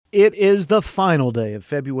It is the final day of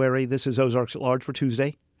February. This is Ozarks at Large for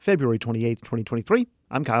Tuesday, February 28th, 2023.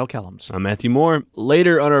 I'm Kyle Kellums. I'm Matthew Moore.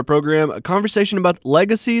 Later on our program, a conversation about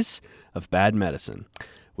legacies of bad medicine.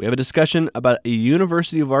 We have a discussion about a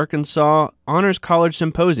University of Arkansas Honors College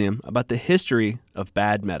Symposium about the history of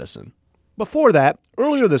bad medicine. Before that,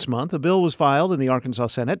 earlier this month, a bill was filed in the Arkansas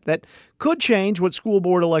Senate that could change what school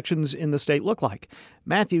board elections in the state look like.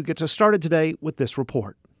 Matthew gets us started today with this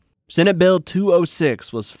report. Senate Bill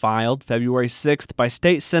 206 was filed February 6th by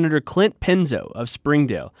State Senator Clint Penzo of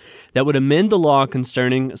Springdale that would amend the law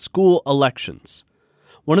concerning school elections.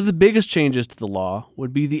 One of the biggest changes to the law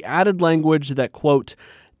would be the added language that, quote,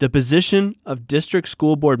 the position of district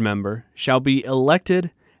school board member shall be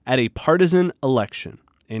elected at a partisan election,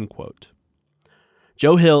 end quote.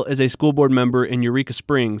 Joe Hill is a school board member in Eureka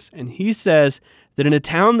Springs, and he says that in a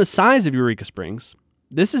town the size of Eureka Springs,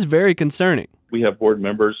 this is very concerning. We have board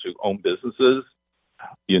members who own businesses,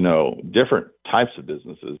 different types of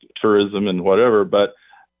businesses, tourism and whatever. But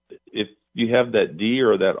if you have that D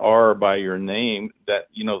or that R by your name, that,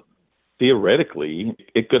 theoretically,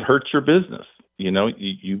 it could hurt your business.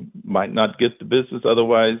 You might not get the business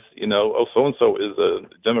otherwise, so-and-so is a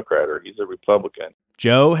Democrat or he's a Republican.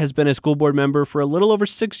 Joe has been a school board member for a little over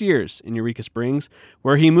 6 years in Eureka Springs,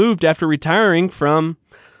 where he moved after retiring from,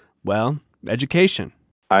 education.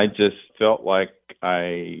 I just felt like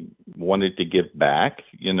I wanted to give back.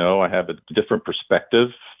 I have a different perspective,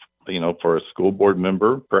 for a school board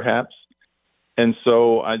member, perhaps. And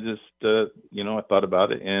so I just, I thought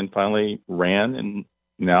about it and finally ran, and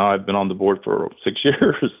now I've been on the board for 6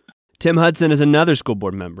 years. Tim Hudson is another school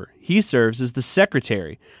board member. He serves as the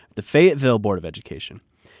secretary of the Fayetteville Board of Education.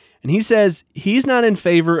 And he says he's not in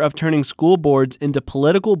favor of turning school boards into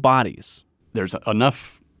political bodies. There's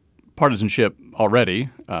enough partisanship already,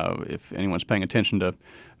 if anyone's paying attention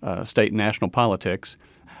to state and national politics.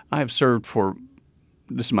 I have served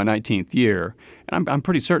this is my 19th year, and I'm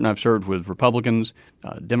pretty certain I've served with Republicans,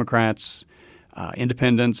 Democrats,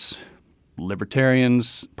 independents,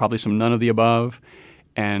 libertarians, probably some none of the above,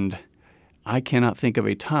 and I cannot think of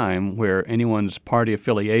a time where anyone's party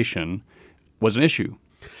affiliation was an issue.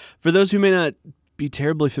 For those who may not be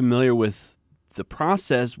terribly familiar with the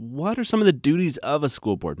process, what are some of the duties of a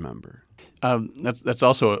school board member? That's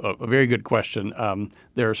also a very good question.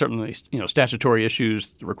 There are certainly statutory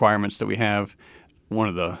issues, the requirements that we have. One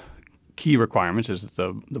of the key requirements is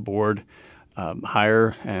that the board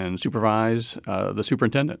hire and supervise the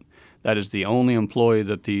superintendent. That is the only employee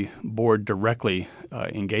that the board directly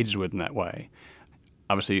engages with in that way.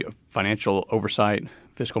 Obviously, financial oversight,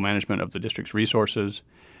 fiscal management of the district's resources,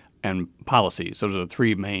 and policies. Those are the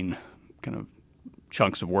three main kind of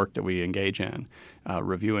chunks of work that we engage in,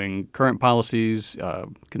 reviewing current policies,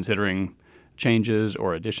 considering changes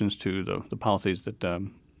or additions to the policies that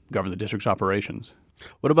govern the district's operations.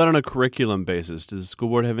 What about on a curriculum basis? Does the school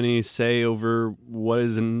board have any say over what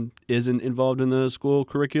isn't involved in the school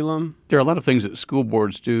curriculum? There are a lot of things that school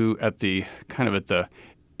boards do at the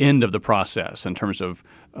end of the process in terms of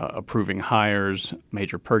approving hires,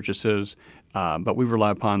 major purchases, but we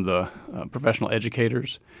rely upon the professional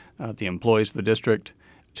educators, the employees of the district,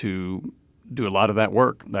 to do a lot of that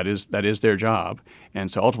work. That is their job.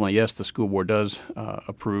 And so ultimately, yes, the school board does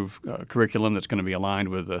approve curriculum that's going to be aligned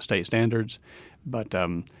with state standards. But,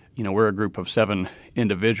 we're a group of 7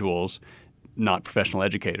 individuals, not professional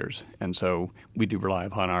educators. And so we do rely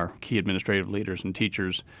upon our key administrative leaders and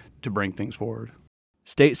teachers to bring things forward.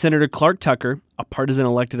 State Senator Clark Tucker, a partisan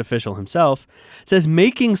elected official himself, says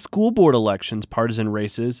making school board elections partisan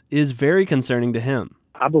races is very concerning to him.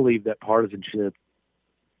 I believe that partisanship,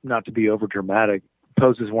 not to be overdramatic,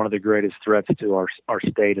 poses one of the greatest threats to our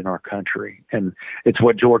state and our country. And it's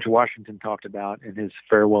what George Washington talked about in his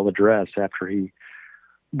farewell address after he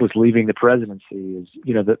was leaving the presidency is,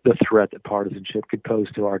 the threat that partisanship could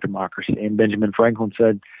pose to our democracy. And Benjamin Franklin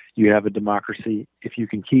said, you have a democracy if you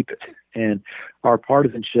can keep it. And our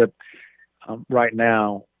partisanship right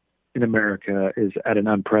now in America is at an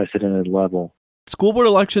unprecedented level. School board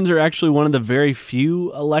elections are actually one of the very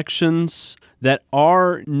few elections that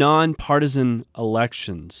are nonpartisan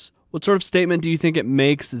elections. What sort of statement do you think it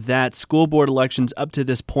makes that school board elections up to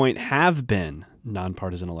this point have been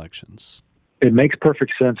nonpartisan elections? It makes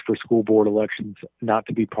perfect sense for school board elections not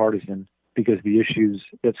to be partisan because the issues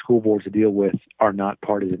that school boards deal with are not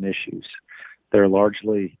partisan issues. They're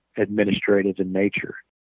largely administrative in nature.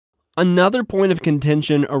 Another point of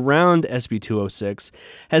contention around SB 206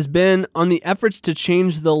 has been on the efforts to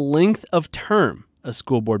change the length of term a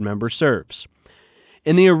school board member serves.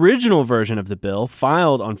 In the original version of the bill,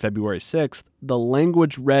 filed on February 6th, the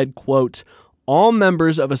language read, quote, All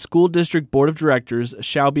members of a school district board of directors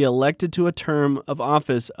shall be elected to a term of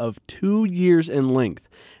office of 2 years in length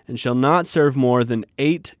and shall not serve more than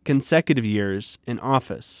 8 consecutive years in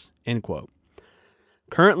office, end quote.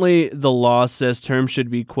 Currently, the law says terms should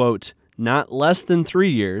be, quote, not less than 3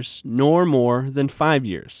 years, nor more than 5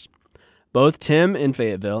 years. Both Tim in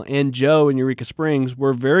Fayetteville and Joe in Eureka Springs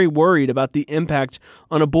were very worried about the impact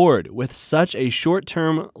on a board with such a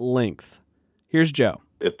short-term length. Here's Joe.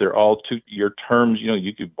 If they're all 2-year terms,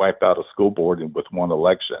 you could wipe out a school board with one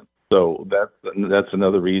election. So that's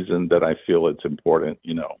another reason that I feel it's important,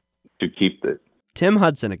 to keep it. Tim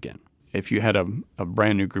Hudson again. If you had a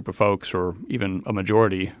brand new group of folks or even a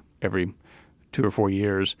majority every 2 or 4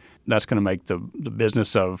 years, that's going to make the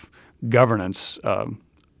business of governance a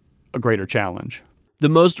greater challenge. The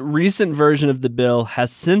most recent version of the bill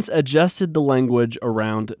has since adjusted the language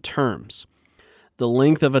around terms. The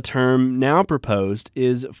length of a term now proposed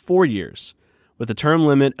is 4 years, with a term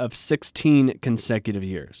limit of 16 consecutive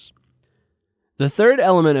years. The third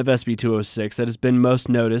element of SB 206 that has been most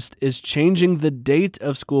noticed is changing the date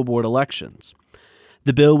of school board elections.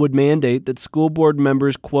 The bill would mandate that school board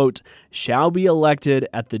members, quote, shall be elected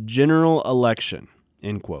at the general election,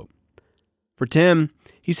 end quote. For Tim,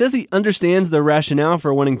 he says he understands the rationale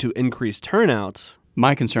for wanting to increase turnout.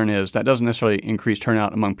 My concern is that doesn't necessarily increase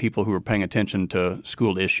turnout among people who are paying attention to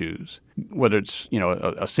school issues. Whether it's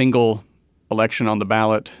a single election on the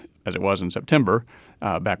ballot, as it was in September,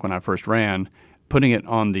 back when I first ran, putting it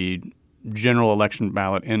on the general election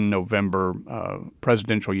ballot in November,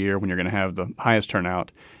 presidential year when you're going to have the highest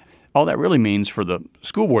turnout, all that really means for the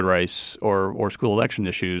school board race or school election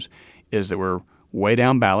issues is that we're way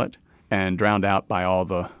down ballot and drowned out by all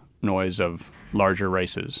the noise of larger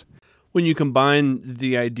races. When you combine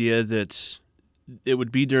the idea that it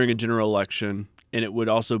would be during a general election and it would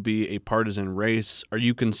also be a partisan race, are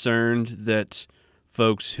you concerned that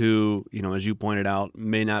folks who, as you pointed out,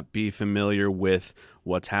 may not be familiar with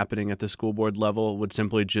what's happening at the school board level would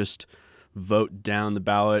simply just vote down the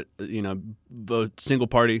ballot, vote single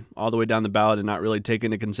party all the way down the ballot and not really take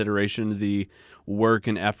into consideration the work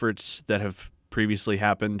and efforts that have previously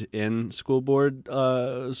happened in school board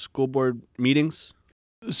meetings?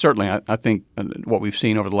 Certainly, I think what we've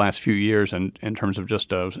seen over the last few years in terms of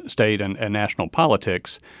just state and national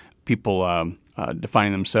politics, people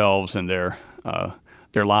defining themselves and their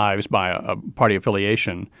lives by a party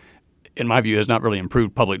affiliation, in my view, has not really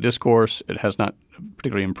improved public discourse. It has not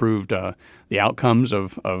particularly improved the outcomes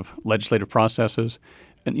of legislative processes.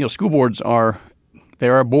 And school boards are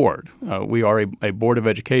a board. We are a board of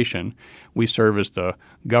education. We serve as the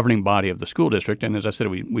governing body of the school district, and as I said,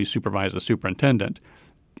 we supervise the superintendent.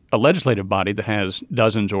 A legislative body that has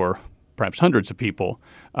dozens or perhaps hundreds of people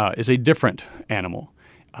is a different animal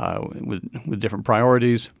with different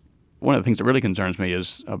priorities. One of the things that really concerns me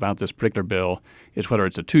is about this particular bill is whether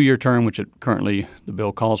it's a 2-year term, which currently the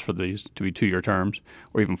bill calls for these to be 2-year terms,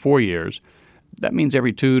 or even 4 years. That means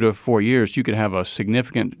every 2 to 4 years you could have a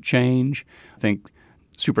significant change. I think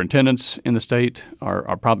superintendents in the state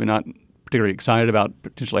are probably not particularly excited about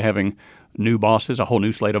potentially having new bosses, a whole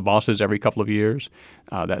new slate of bosses every couple of years.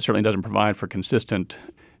 That certainly doesn't provide for consistent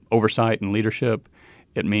oversight and leadership.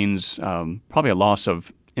 It means probably a loss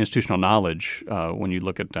of institutional knowledge when you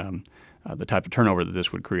look at the type of turnover that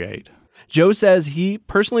this would create. Joe says he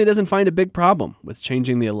personally doesn't find a big problem with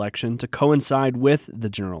changing the election to coincide with the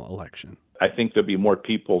general election. I think there'll be more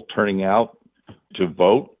people turning out to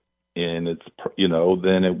vote, and it's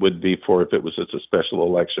than it would be for if it was just a special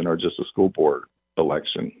election or just a school board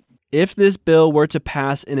election. If this bill were to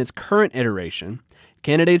pass in its current iteration,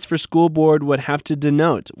 candidates for school board would have to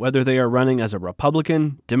denote whether they are running as a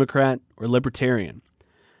Republican, Democrat, or Libertarian.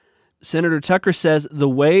 Senator Tucker says the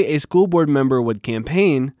way a school board member would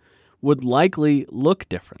campaign would likely look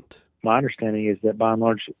different. My understanding is that by and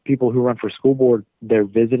large, people who run for school board, they're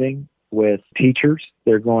visiting with teachers,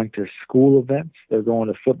 they're going to school events, they're going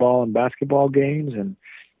to football and basketball games and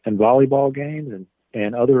volleyball games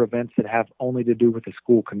and other events that have only to do with the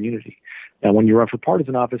school community. Now, when you run for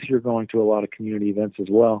partisan office, you're going to a lot of community events as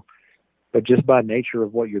well. But just by nature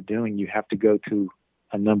of what you're doing, you have to go to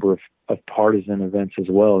a number of partisan events as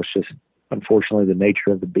well. It's just, unfortunately, the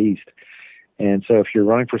nature of the beast. And so if you're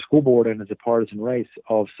running for school board and it's a partisan race,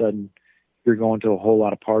 all of a sudden you're going to a whole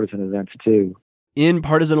lot of partisan events too. In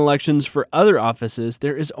partisan elections for other offices,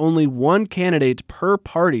 there is only one candidate per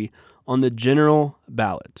party on the general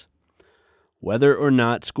ballot. Whether or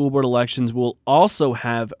not school board elections will also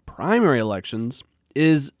have primary elections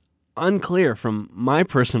is unclear from my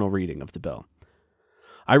personal reading of the bill.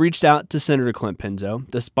 I reached out to Senator Clint Penzo,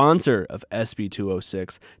 the sponsor of SB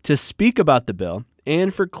 206, to speak about the bill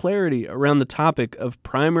and for clarity around the topic of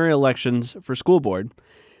primary elections for school board,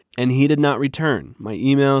 and he did not return my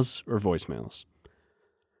emails or voicemails.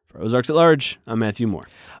 For Ozarks at Large, I'm Matthew Moore.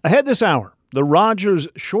 Ahead this hour, the Rogers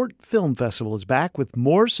Short Film Festival is back with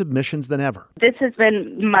more submissions than ever. This has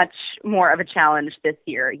been much more of a challenge this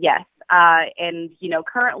year, yes.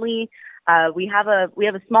 Currently we have a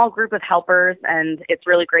small group of helpers, and it's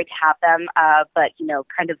really great to have them. But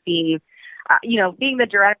being the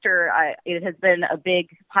director, it has been a big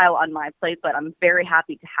pile on my plate, but I'm very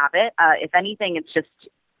happy to have it. If anything, it's just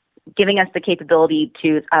giving us the capability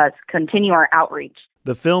to continue our outreach.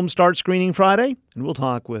 The film starts screening Friday, and we'll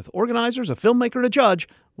talk with organizers, a filmmaker, and a judge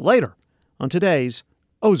later on today's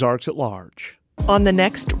Ozarks at Large. On the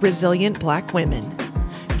next Resilient Black Women,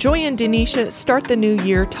 Joy and Denisha start the new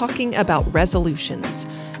year talking about resolutions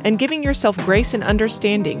and giving yourself grace and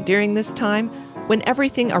understanding during this time when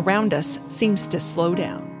everything around us seems to slow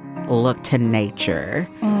down. Look to nature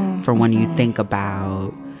for when you think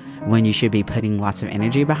about when you should be putting lots of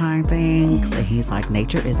energy behind things. And he's like,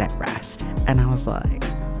 nature is at rest. And I was like,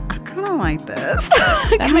 I kind of like this.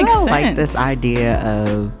 That makes sense. Like this idea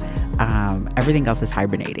of everything else is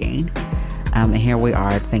hibernating. And here we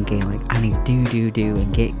are thinking like, I need do,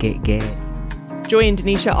 and get. Joy and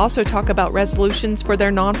Denisha also talk about resolutions for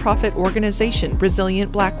their nonprofit organization,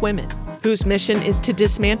 Resilient Black Women, whose mission is to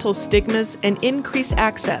dismantle stigmas and increase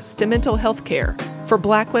access to mental health care for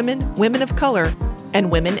Black women, women of color,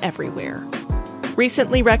 and women everywhere.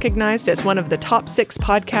 Recently recognized as one of the top 6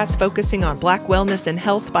 podcasts focusing on Black wellness and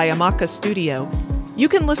health by Amaka Studio, you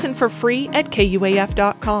can listen for free at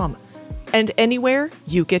KUAF.com and anywhere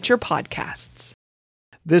you get your podcasts.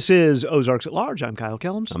 This is Ozarks at Large. I'm Kyle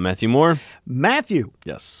Kellums. I'm Matthew Moore. Matthew.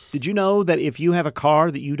 Yes. Did you know that if you have a car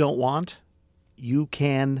that you don't want, you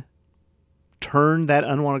can turn that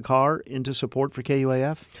unwanted car into support for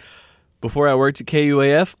KUAF? Before I worked at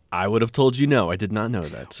KUAF, I would have told you no. I did not know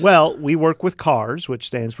that. Well, we work with CARS, which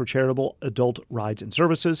stands for Charitable Adult Rides and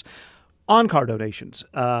Services, on car donations.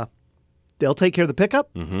 They'll take care of the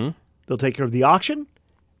pickup. Mm-hmm. They'll take care of the auction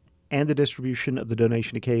and the distribution of the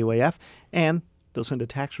donation to KUAF, and they'll send a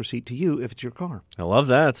tax receipt to you if it's your car. I love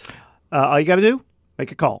that. All you got to do,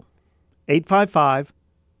 make a call.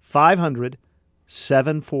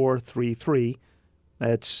 855-500-7433.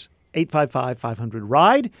 That's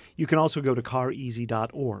 855-500-RIDE. You can also go to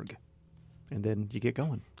careasy.org, and then you get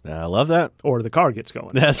going. I love that. Or the car gets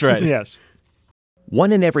going. That's right. Yes.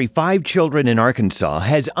 1 in every 5 children in Arkansas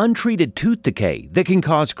has untreated tooth decay that can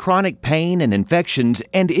cause chronic pain and infections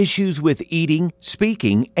and issues with eating,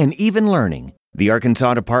 speaking, and even learning. The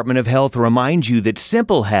Arkansas Department of Health reminds you that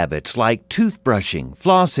simple habits like toothbrushing,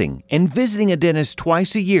 flossing, and visiting a dentist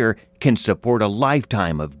twice a year can support a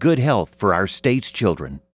lifetime of good health for our state's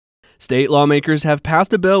children. State lawmakers have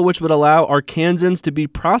passed a bill which would allow Arkansans to be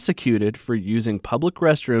prosecuted for using public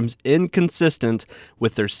restrooms inconsistent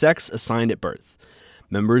with their sex assigned at birth.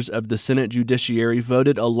 Members of the Senate Judiciary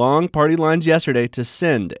voted along party lines yesterday to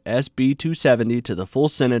send SB 270 to the full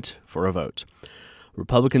Senate for a vote.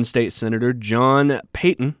 Republican State Senator John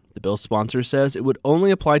Payton, the bill's sponsor, says it would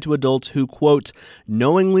only apply to adults who, quote,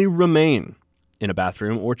 knowingly remain in a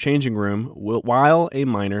bathroom or changing room while a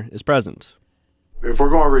minor is present. If we're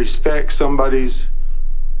going to respect somebody's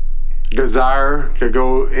desire to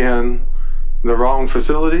go in the wrong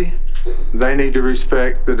facility, they need to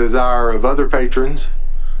respect the desire of other patrons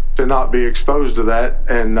to not be exposed to that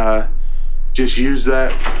and just use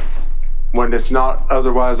that when it's not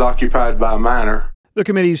otherwise occupied by a minor. The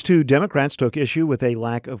committee's 2 Democrats took issue with a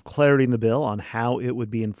lack of clarity in the bill on how it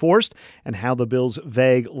would be enforced and how the bill's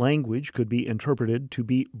vague language could be interpreted to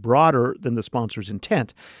be broader than the sponsor's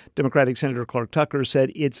intent. Democratic Senator Clark Tucker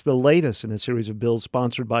said it's the latest in a series of bills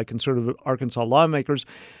sponsored by conservative Arkansas lawmakers,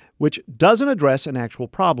 which doesn't address an actual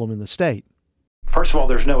problem in the state. First of all,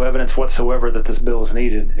 there's no evidence whatsoever that this bill is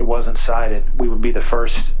needed. It wasn't cited. We would be the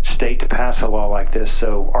first state to pass a law like this.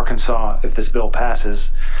 So Arkansas, if this bill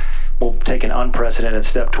passes, will take an unprecedented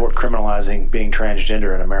step toward criminalizing being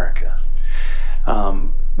transgender in America.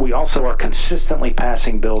 We also are consistently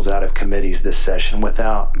passing bills out of committees this session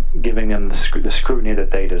without giving them the scrutiny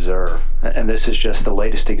that they deserve. And this is just the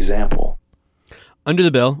latest example. Under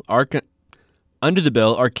the bill,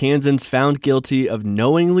 Arkansans found guilty of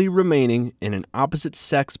knowingly remaining in an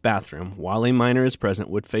opposite-sex bathroom while a minor is present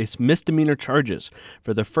would face misdemeanor charges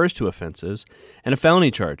for the first 2 offenses and a felony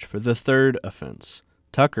charge for the 3rd offense.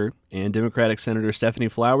 Tucker and Democratic Senator Stephanie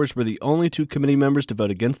Flowers were the only 2 committee members to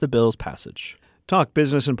vote against the bill's passage. Talk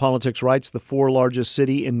Business and Politics writes the 4 largest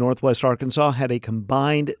city in northwest Arkansas had a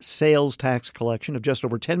combined sales tax collection of just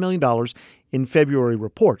over $10 million in February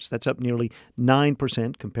reports. That's up nearly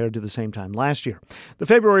 9% compared to the same time last year. The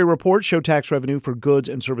February reports show tax revenue for goods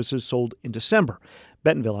and services sold in December.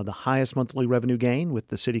 Bentonville had the highest monthly revenue gain, with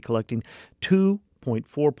the city collecting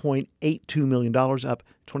 $4.82 million, up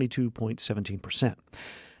 22.17%.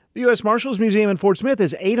 The U.S. Marshals Museum in Fort Smith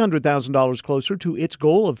is $800,000 closer to its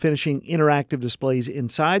goal of finishing interactive displays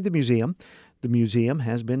inside the museum. The museum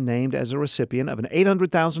has been named as a recipient of an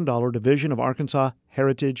 $800,000 Division of Arkansas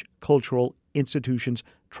Heritage Cultural Institutions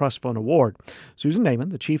Trust Fund Award. Susan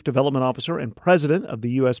Naiman, the Chief Development Officer and President of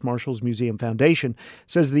the U.S. Marshals Museum Foundation,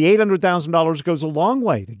 says the $800,000 goes a long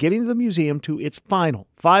way to getting the museum to its final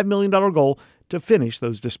 $5 million goal to finish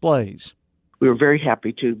those displays. We were very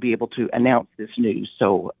happy to be able to announce this news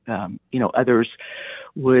so, others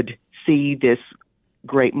would see this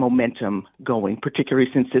great momentum going, particularly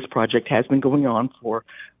since this project has been going on for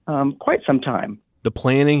quite some time. The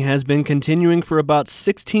planning has been continuing for about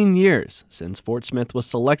 16 years since Fort Smith was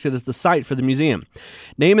selected as the site for the museum.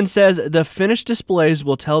 Naiman says the finished displays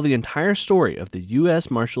will tell the entire story of the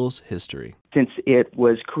U.S. Marshals history. Since it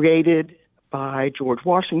was created by George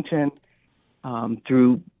Washington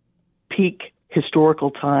through peak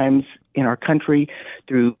historical times in our country,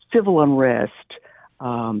 through civil unrest,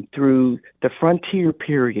 through the frontier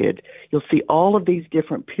period. You'll see all of these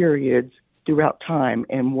different periods throughout time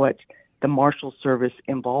and what the Marshal Service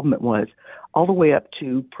involvement was, all the way up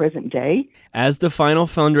to present day. As the final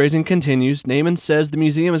fundraising continues, Naiman says the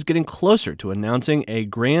museum is getting closer to announcing a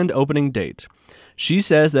grand opening date. She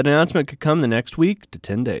says that announcement could come the next week to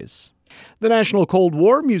 10 days. The National Cold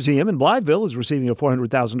War Museum in Blytheville is receiving a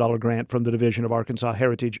 $400,000 grant from the Division of Arkansas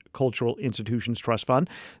Heritage Cultural Institutions Trust Fund.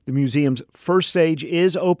 The museum's first stage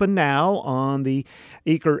is open now on the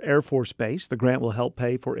Eaker Air Force Base. The grant will help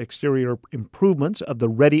pay for exterior improvements of the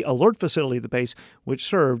Ready Alert facility at the base, which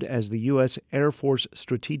served as the U.S. Air Force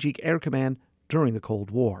Strategic Air Command during the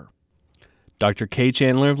Cold War. Dr. Kay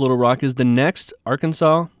Chandler of Little Rock is the next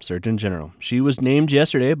Arkansas Surgeon General. She was named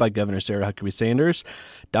yesterday by Governor Sarah Huckabee Sanders.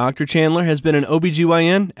 Dr. Chandler has been an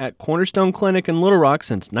OBGYN at Cornerstone Clinic in Little Rock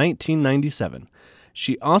since 1997.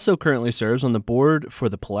 She also currently serves on the board for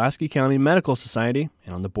the Pulaski County Medical Society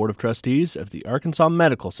and on the Board of Trustees of the Arkansas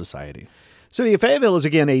Medical Society. City of Fayetteville is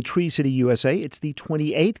again a Tree City USA. It's the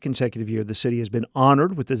 28th consecutive year the city has been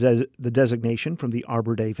honored with the designation from the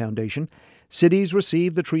Arbor Day Foundation. Cities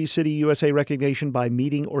receive the Tree City USA recognition by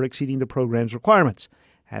meeting or exceeding the program's requirements,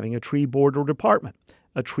 having a tree board or department,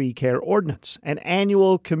 a tree care ordinance, an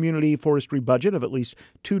annual community forestry budget of at least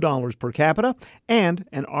 $2 per capita, and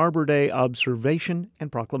an Arbor Day observation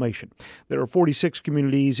and proclamation. There are 46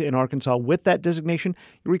 communities in Arkansas with that designation.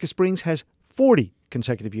 Eureka Springs has 40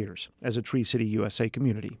 consecutive years as a Tree City USA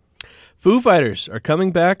community. Foo Fighters are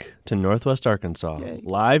coming back to Northwest Arkansas. Yay.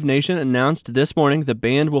 Live Nation announced this morning the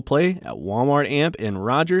band will play at Walmart Amp in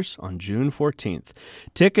Rogers on June 14th.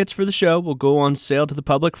 Tickets for the show will go on sale to the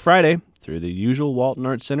public Friday through the usual Walton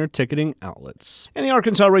Arts Center ticketing outlets. And the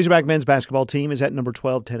Arkansas Razorback men's basketball team is at number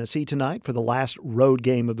 12 Tennessee tonight for the last road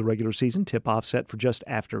game of the regular season. Tip-off set for just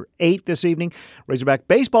after 8 this evening. Razorback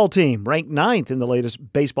baseball team ranked 9th in the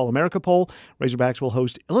latest Baseball America poll. Razorbacks will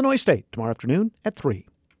host Illinois State tomorrow afternoon at 3.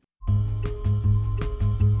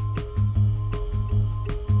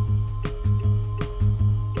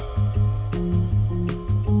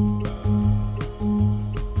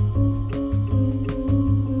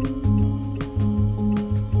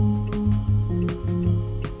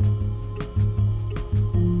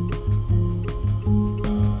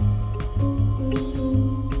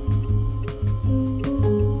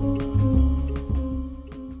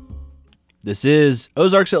 This is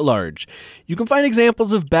Ozarks at Large. You can find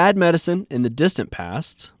examples of bad medicine in the distant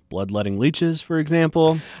past, bloodletting leeches, for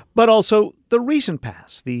example. But also the recent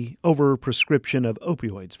past, the overprescription of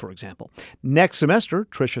opioids, for example. Next semester,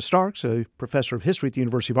 Tricia Starks, a professor of history at the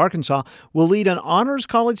University of Arkansas, will lead an honors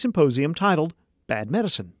college symposium titled Bad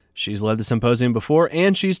Medicine. She's led the symposium before,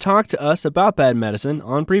 and she's talked to us about bad medicine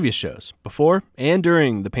on previous shows, before and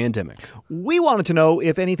during the pandemic. We wanted to know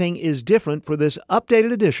if anything is different for this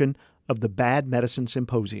updated edition of the Bad Medicine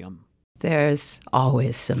Symposium. There's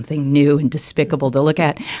always something new and despicable to look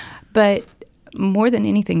at. But more than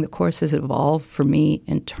anything, the course has evolved for me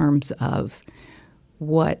in terms of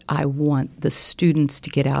what I want the students to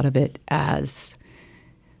get out of it as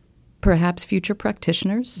perhaps future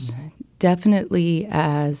practitioners, definitely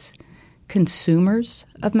as consumers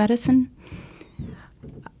of medicine.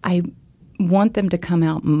 I want them to come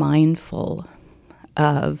out mindful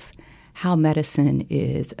of how medicine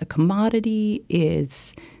is a commodity,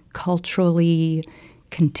 is culturally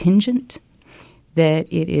contingent, that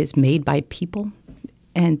it is made by people,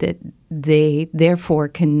 and that they therefore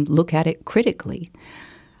can look at it critically.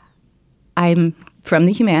 I'm from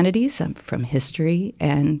the humanities, I'm from history,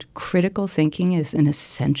 and critical thinking is an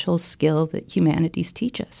essential skill that humanities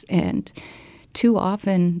teach us. And too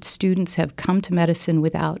often students have come to medicine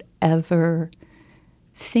without ever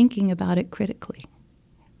thinking about it critically.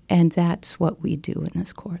 And that's what we do in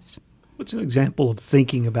this course. What's an example of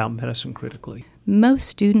thinking about medicine critically? Most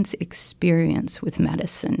students' experience with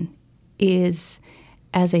medicine is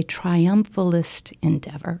as a triumphalist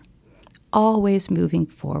endeavor, always moving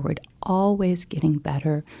forward, always getting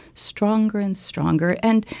better, stronger and stronger.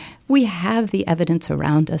 And we have the evidence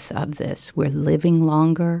around us of this. We're living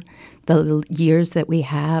longer. The years that we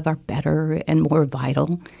have are better and more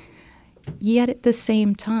vital. Yet at the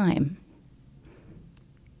same time,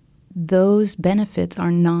 those benefits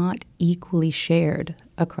are not equally shared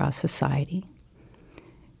across society.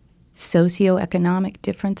 Socioeconomic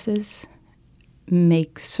differences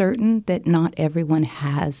make certain that not everyone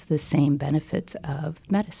has the same benefits of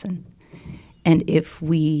medicine. And if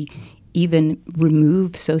we even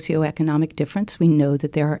remove socioeconomic difference, we know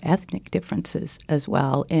that there are ethnic differences as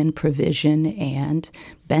well in provision and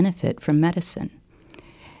benefit from medicine.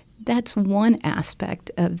 That's one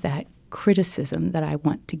aspect of that criticism that I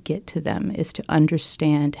want to get to them, is to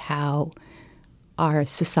understand how our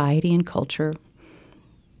society and culture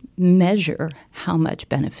measure how much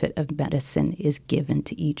benefit of medicine is given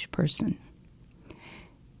to each person.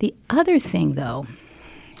 The other thing, though,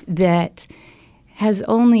 that has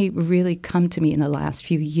only really come to me in the last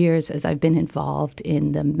few years as I've been involved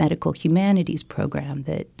in the medical humanities program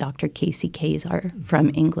that Dr. Casey Kazar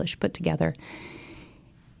from English put together,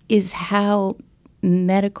 is how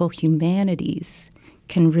medical humanities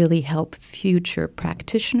can really help future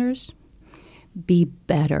practitioners be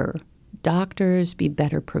better doctors, be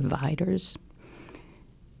better providers.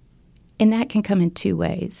 And that can come in two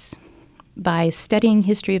ways. By studying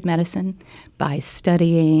history of medicine, by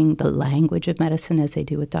studying the language of medicine, as they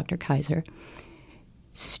do with Dr. Kaiser,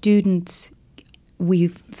 students,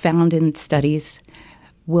 we've found in studies,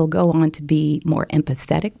 will go on to be more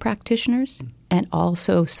empathetic practitioners and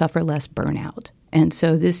also suffer less burnout. And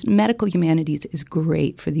so this medical humanities is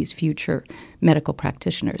great for these future medical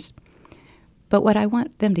practitioners. But what I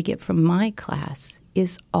want them to get from my class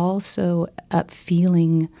is also a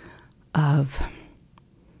feeling of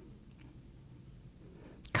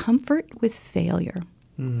comfort with failure.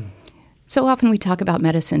 So often we talk about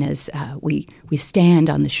medicine as we stand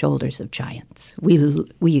on the shoulders of giants.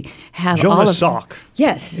 We have Jonas all of Salk.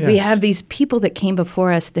 Yes, we have these people that came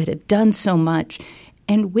before us that have done so much,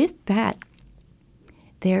 and with that,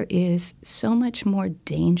 there is so much more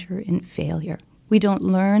danger in failure. We don't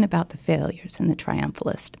learn about the failures in the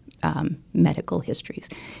triumphalist medical histories.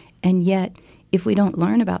 And yet, if we don't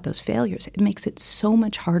learn about those failures, it makes it so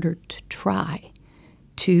much harder to try,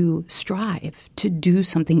 to strive, to do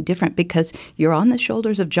something different, because you're on the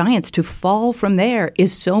shoulders of giants. To fall from there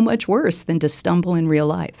is so much worse than to stumble in real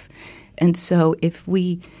life. And so if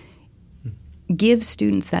we give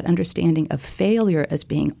students that understanding of failure as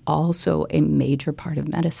being also a major part of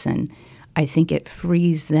medicine, I think it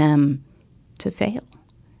frees them to fail,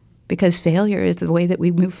 because failure is the way that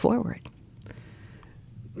we move forward.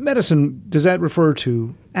 Medicine, does that refer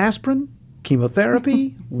to aspirin,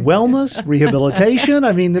 chemotherapy, wellness, rehabilitation?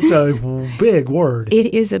 I mean, it's a big word.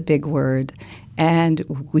 It is a big word. And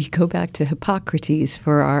we go back to Hippocrates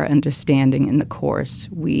for our understanding in the course.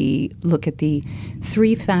 We look at the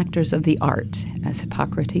three factors of the art, as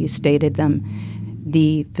Hippocrates stated them: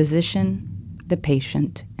 the physician, the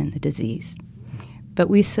patient, and the disease. But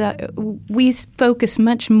we focus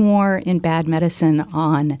much more in bad medicine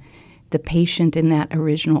on the patient in that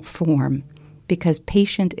original form, because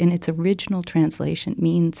patient in its original translation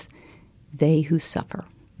means they who suffer.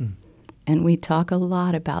 And we talk a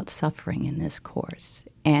lot about suffering in this course,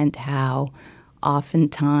 and how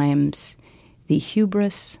oftentimes the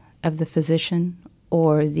hubris of the physician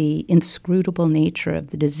or the inscrutable nature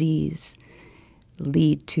of the disease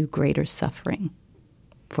lead to greater suffering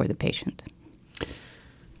for the patient.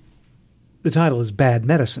 The title is Bad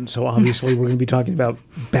Medicine, so obviously we're going to be talking about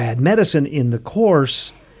bad medicine in the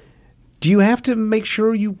course. Do you have to make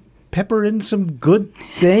sure you pepper in some good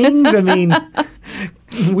things? I mean,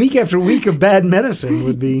 week after week of bad medicine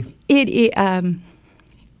would be...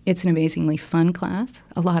 It's an amazingly fun class,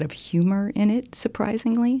 a lot of humor in it,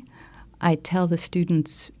 surprisingly. I tell the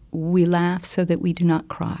students we laugh so that we do not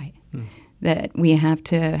cry, that we have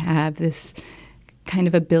to have this kind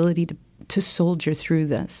of ability to soldier through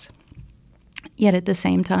this. Yet at the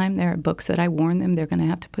same time, there are books that I warn them they're going to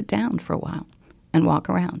have to put down for a while and walk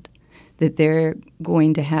around, that they're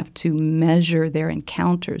going to have to measure their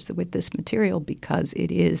encounters with this material because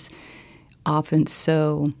it is often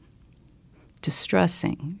so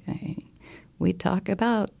distressing. We talk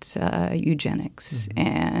about eugenics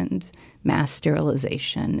and mass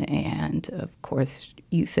sterilization and, of course,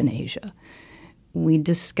 euthanasia. We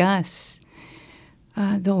discuss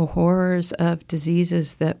the horrors of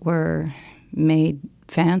diseases that were made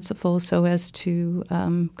fanciful so as to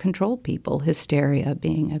control people, hysteria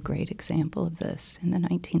being a great example of this in the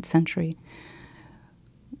 19th century.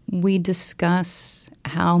 We discuss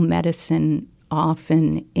how medicine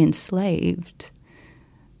often enslaved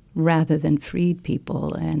rather than freed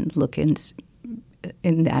people, and look in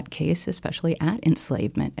that case especially at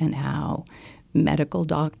enslavement and how medical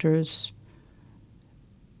doctors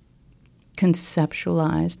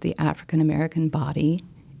conceptualized the African American body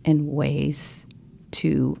in ways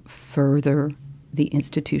to further the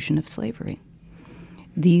institution of slavery.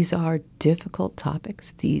 These are difficult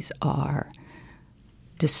topics. These are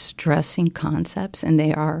distressing concepts, and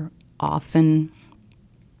they are often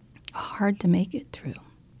hard to make it through.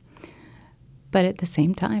 But at the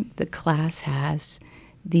same time, the class has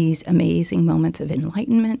these amazing moments of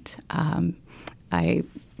enlightenment. I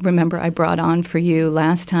remember I brought on for you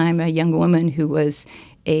last time a young woman who was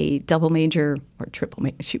a double major or triple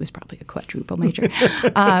major. She was probably a quadruple major,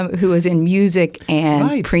 who was in music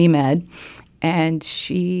and pre-med. And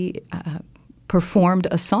she performed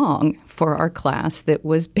a song for our class that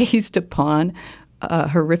was based upon a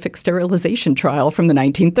horrific sterilization trial from the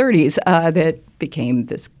 1930s that became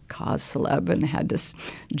this cause celeb and had this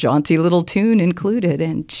jaunty little tune included.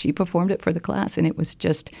 And she performed it for the class, and it was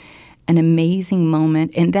just an amazing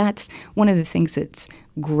moment. And that's one of the things that's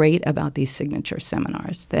great about these signature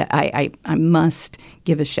seminars, that I must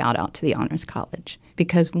give a shout out to the Honors College,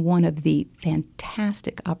 because one of the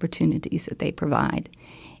fantastic opportunities that they provide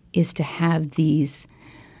is to have these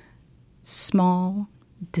small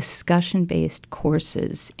discussion-based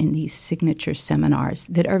courses in these signature seminars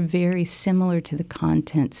that are very similar to the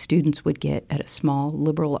content students would get at a small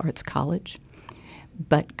liberal arts college,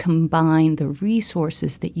 but combine the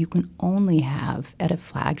resources that you can only have at a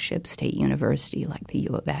flagship state university like the U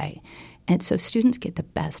of A. And so students get the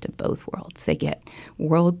best of both worlds. They get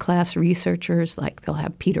world-class researchers, like they'll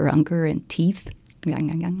have Peter Unger and Teeth. We're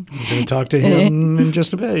going to talk to him in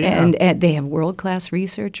just a bit. Yeah. And they have world-class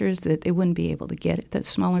researchers that they wouldn't be able to get at the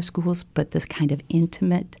smaller schools, but this kind of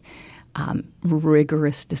intimate,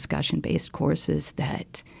 rigorous discussion-based courses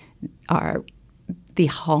that are the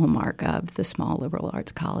hallmark of the small liberal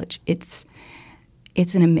arts college. It's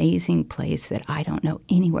an amazing place that I don't know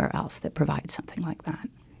anywhere else that provides something like that.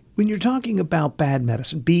 When you're talking about bad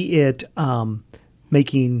medicine, be it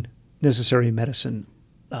making necessary medicine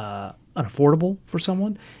unaffordable for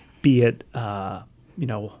someone, be it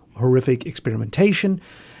horrific experimentation,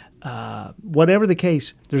 whatever the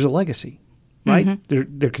case, there's a legacy, right?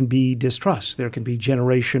 Mm-hmm. There can be distrust, there can be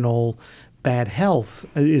generational bad health.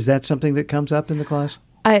 Is that something that comes up in the class?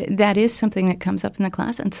 That is something that comes up in the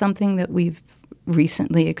class, and something that we've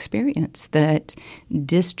recently experienced, that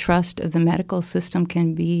distrust of the medical system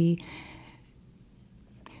can be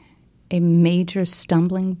a major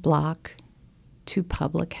stumbling block to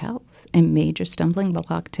public health, a major stumbling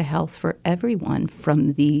block to health for everyone,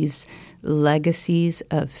 from these legacies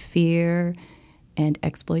of fear and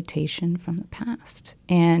exploitation from the past.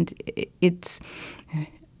 And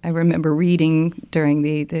I remember reading during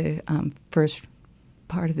the first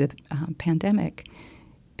part of the pandemic,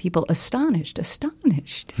 people astonished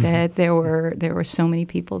that there were so many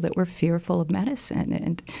people that were fearful of medicine.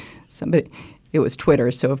 And it was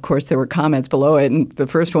Twitter, so of course there were comments below it, and the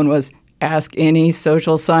first one was, "Ask any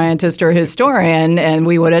social scientist or historian, and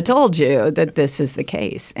we would have told you that this is the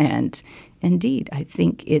case." And indeed, I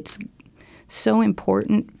think it's so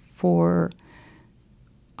important for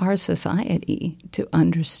our society to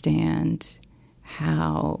understand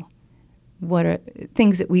how what are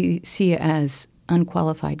things that we see as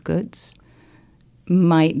unqualified goods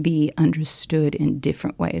might be understood in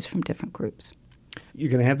different ways from different groups. You're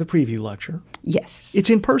going to have the preview lecture. Yes. It's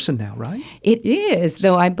in person now, right? It is,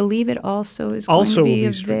 though I believe it also is going to be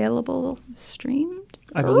available streamed.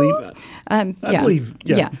 I believe. I believe.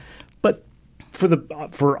 Yeah. But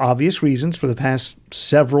for obvious reasons, for the past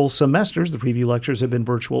several semesters, the preview lectures have been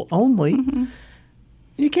virtual only. Mm-hmm.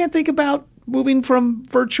 You can't think about moving from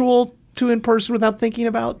virtual to in person without thinking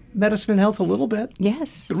about medicine and health a little bit.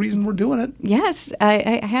 Yes. The reason we're doing it. Yes.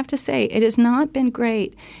 I have to say, it has not been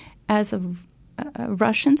great as a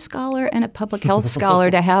Russian scholar and a public health scholar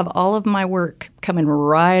to have all of my work coming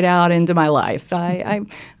right out into my life. I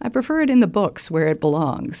prefer it in the books where it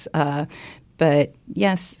belongs. But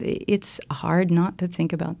yes, it's hard not to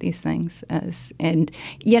think about these things. And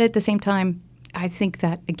yet at the same time, I think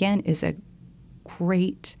that, again, is a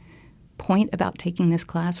great point about taking this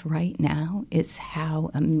class right now is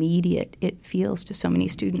how immediate it feels to so many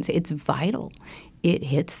students. It's vital. It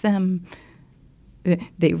hits them.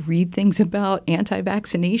 They read things about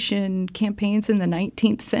anti-vaccination campaigns in the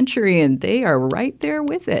 19th century, and they are right there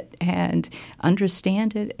with it and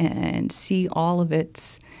understand it and see all of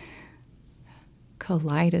its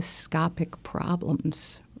kaleidoscopic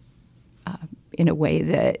problems in a way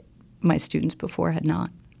that my students before had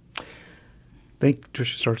not.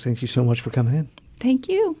 Tricia Starks, thank you so much for coming in. Thank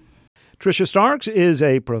you. Tricia Starks is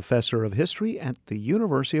a professor of history at the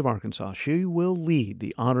University of Arkansas. She will lead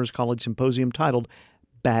the Honors College Symposium titled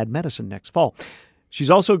Bad Medicine next fall. She's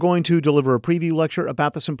also going to deliver a preview lecture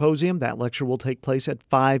about the symposium. That lecture will take place at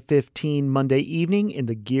 5:15 Monday evening in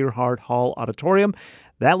the Gearhart Hall Auditorium.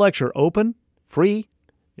 That lecture open, free.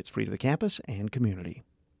 It's free to the campus and community.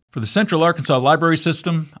 For the Central Arkansas Library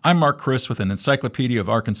System, I'm Mark Criss with an Encyclopedia of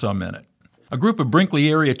Arkansas Minute. A group of Brinkley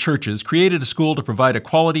area churches created a school to provide a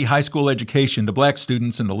quality high school education to black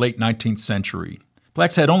students in the late 19th century.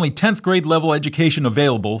 Blacks had only 10th grade level education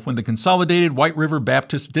available when the Consolidated White River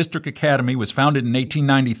Baptist District Academy was founded in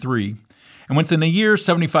 1893, and within a year,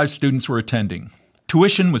 75 students were attending.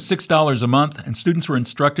 Tuition was $6 a month, and students were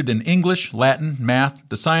instructed in English, Latin, math,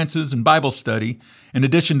 the sciences, and Bible study, in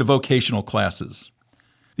addition to vocational classes.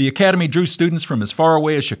 The academy drew students from as far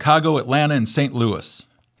away as Chicago, Atlanta, and St. Louis.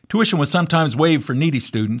 Tuition was sometimes waived for needy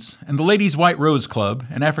students, and the Ladies' White Rose Club,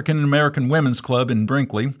 an African-American women's club in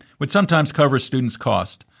Brinkley, would sometimes cover students'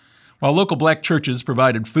 cost, while local black churches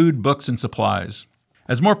provided food, books, and supplies.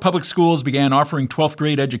 As more public schools began offering 12th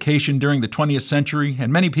grade education during the 20th century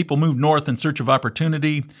and many people moved north in search of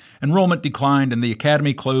opportunity, enrollment declined and the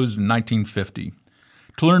academy closed in 1950.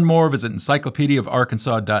 To learn more, visit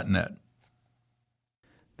encyclopediaofarkansas.net.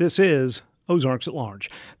 This is Ozarks at Large.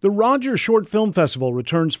 The Rogers Short Film Festival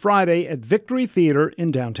returns Friday at Victory Theater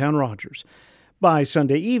in downtown Rogers. By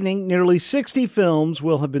Sunday evening, nearly 60 films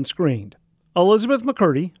will have been screened. Elizabeth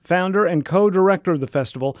McCurdy, founder and co-director of the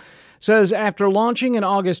festival, says after launching in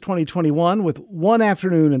August 2021 with one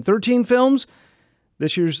afternoon and 13 films,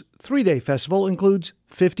 this year's three-day festival includes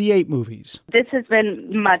 58 movies. This has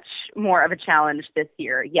been much more of a challenge this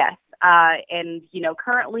year, yes. And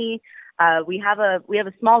currently we have a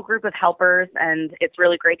small group of helpers, and it's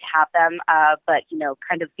really great to have them. But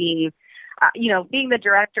kind of being the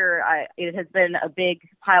director, it has been a big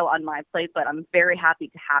pile on my plate, but I'm very happy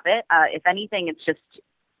to have it. If anything, it's just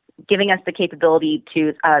giving us the capability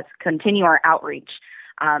to continue our outreach.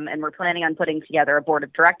 And we're planning on putting together a board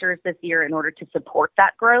of directors this year in order to support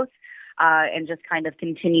that growth and just kind of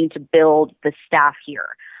continue to build the staff here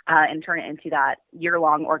and turn it into that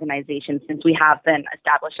year-long organization since we have been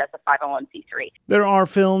established as a 501c3. There are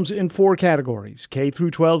films in 4 categories: K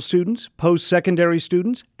through 12 students, post-secondary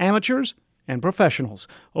students, amateurs, and professionals.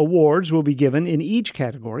 Awards will be given in each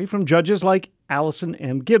category from judges like Allison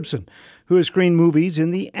M. Gibson, who has screened movies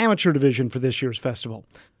in the amateur division for this year's festival.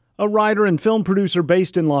 A writer and film producer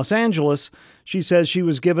based in Los Angeles, she says she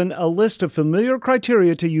was given a list of familiar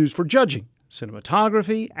criteria to use for judging: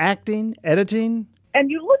 cinematography, acting, editing. And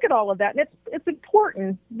you look at all of that, and it's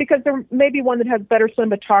important because there may be one that has better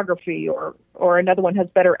cinematography or another one has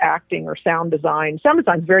better acting or sound design. Sound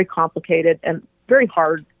design is very complicated and very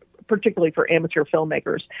hard, particularly for amateur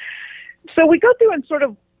filmmakers. So we go through and sort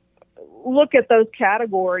of look at those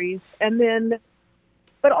categories,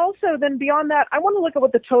 but also then beyond that, I want to look at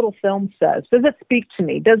what the total film says. Does it speak to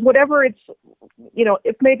me? Does whatever it's,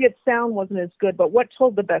 if maybe its sound wasn't as good, but what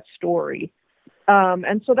told the best story?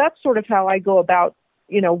 And so that's sort of how I go about,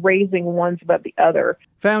 raising ones above the other.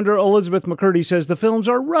 Founder Elizabeth McCurdy says the films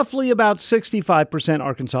are roughly about 65%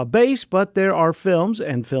 Arkansas-based, but there are films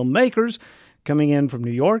and filmmakers coming in from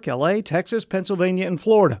New York, L.A., Texas, Pennsylvania, and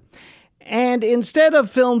Florida. And instead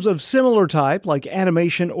of films of similar type, like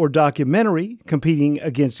animation or documentary, competing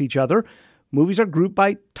against each other, movies are grouped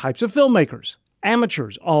by types of filmmakers.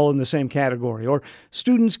 Amateurs, all in the same category, or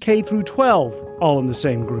students K through 12, all in the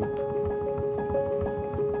same group.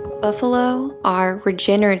 Buffalo are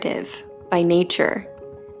regenerative by nature.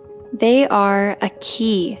 They are a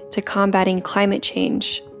key to combating climate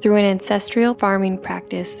change through an ancestral farming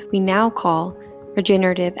practice we now call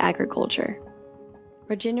regenerative agriculture.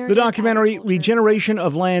 The documentary Regeneration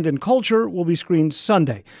of Land and Culture will be screened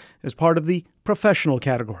Sunday as part of the professional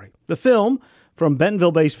category. The film, from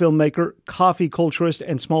Bentonville-based filmmaker, coffee culturist,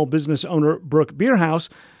 and small business owner Brooke Bierhaus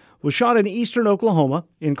was shot in eastern Oklahoma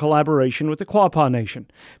in collaboration with the Quapaw Nation.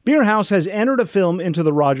 Bierhaus has entered a film into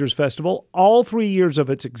the Rogers Festival all 3 years of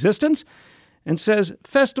its existence and says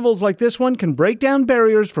festivals like this one can break down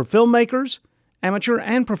barriers for filmmakers, amateur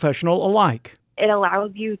and professional alike. It allows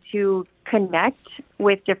you to connect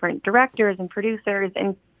with different directors and producers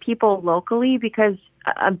and people locally, because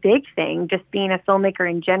a big thing, just being a filmmaker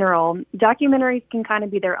in general, documentaries can kind of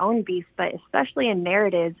be their own beast, but especially in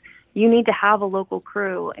narratives, you need to have a local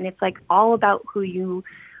crew. And it's like all about who you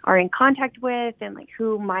are in contact with and like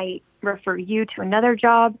who might refer you to another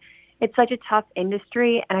job. It's such a tough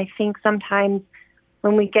industry. And I think sometimes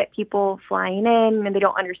when we get people flying in and they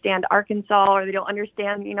don't understand Arkansas, or they don't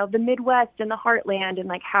understand, the Midwest and the heartland and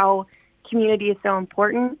like how community is so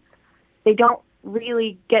important, they don't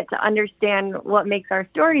really get to understand what makes our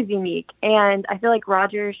stories unique. And I feel like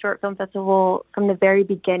Rogers Short Film Festival from the very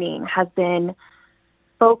beginning has been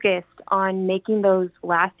focused on making those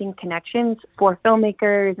lasting connections for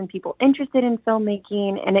filmmakers and people interested in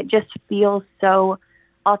filmmaking, and it just feels so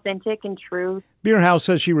authentic and true. Bierhaus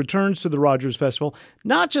says she returns to the Rogers Festival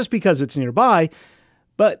not just because it's nearby,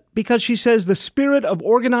 but because she says the spirit of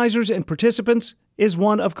organizers and participants is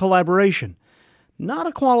one of collaboration, not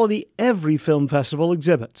a quality every film festival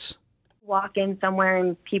exhibits. Walk in somewhere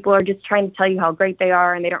and people are just trying to tell you how great they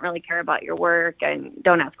are, and they don't really care about your work and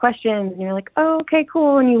don't ask questions, and you're like, oh, okay,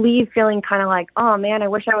 cool, and you leave feeling kind of like, oh man, I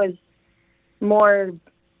wish I was more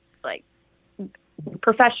like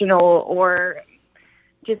professional or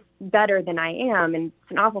just better than I am, and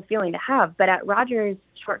it's an awful feeling to have. But at Rogers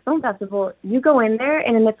Short Film Festival, you go in there,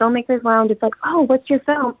 and in the Filmmakers Lounge, it's like, oh, what's your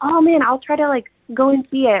film? Oh man, I'll try to like go and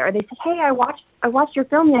see it. Or they say, hey, I watched your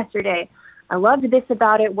film yesterday. I loved this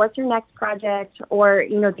about it. What's your next project? Or,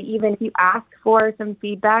 even if you ask for some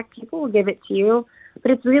feedback, people will give it to you.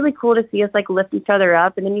 But it's really cool to see us like lift each other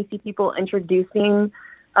up. And then you see people introducing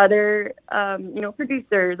other,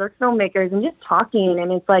 producers or filmmakers and just talking.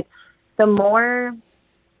 And it's like the more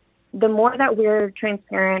that we're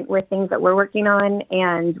transparent with things that we're working on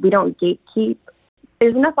and we don't gatekeep,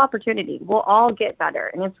 there's enough opportunity. We'll all get better.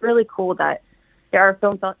 And it's really cool that there are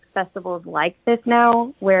film festivals like this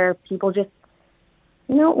now where people just,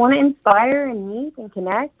 want to inspire and meet and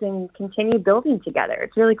connect and continue building together.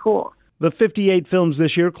 It's really cool. The 58 films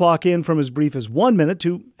this year clock in from as brief as 1 minute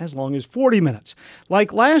to as long as 40 minutes.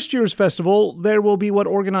 Like last year's festival, there will be what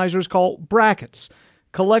organizers call brackets,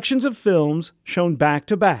 collections of films shown back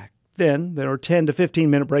to back. Then there are 10 to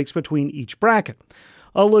 15-minute breaks between each bracket.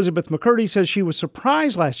 Elizabeth McCurdy says she was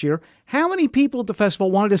surprised last year how many people at the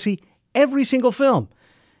festival wanted to see every single film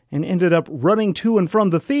and ended up running to and from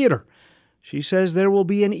the theater. She says there will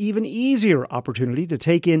be an even easier opportunity to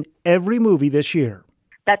take in every movie this year.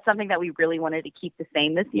 That's something that we really wanted to keep the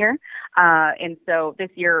same this year. And so this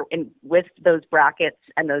year, with those brackets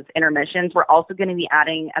and those intermissions, we're also going to be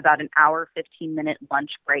adding about an hour, 15-minute lunch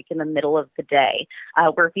break in the middle of the day,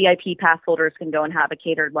 where VIP pass holders can go and have a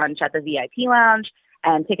catered lunch at the VIP lounge,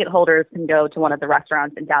 and ticket holders can go to one of the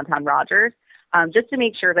restaurants in downtown Rogers, just to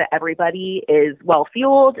make sure that everybody is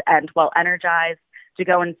well-fueled and well-energized to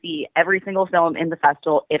go and see every single film in the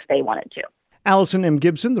festival if they wanted to. Allison M.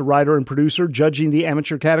 Gibson, the writer and producer judging the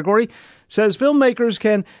amateur category, says filmmakers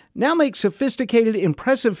can now make sophisticated,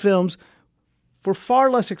 impressive films for far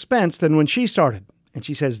less expense than when she started. And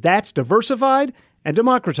she says that's diversified and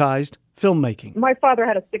democratized filmmaking. My father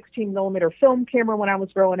had a 16-millimeter film camera when I was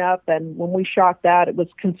growing up, and when we shot that, it was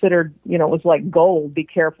considered, it was like gold. Be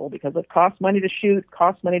careful, because it costs money to shoot,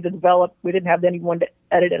 costs money to develop. We didn't have anyone to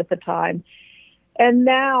edit it at the time. And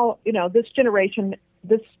now, this generation,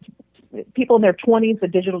 people in their 20s, the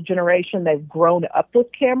digital generation, they've grown up with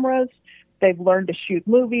cameras. They've learned to shoot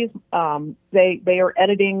movies. They are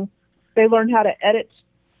editing. They learn how to edit,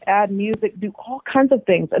 add music, do all kinds of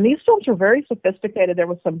things. And these films are very sophisticated. There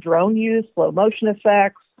was some drone use, slow motion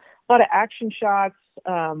effects, a lot of action shots.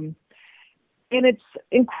 And it's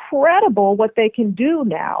incredible what they can do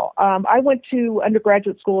now. I went to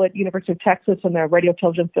undergraduate school at University of Texas in the radio,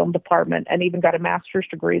 television, film department, and even got a master's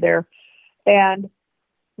degree there. And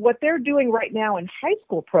what they're doing right now in high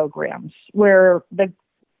school programs, where the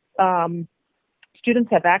students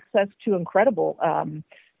have access to incredible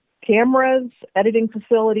cameras, editing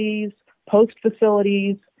facilities, post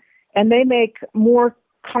facilities, and they make more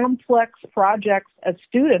complex projects as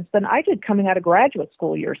students than I did coming out of graduate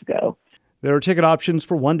school years ago. There are ticket options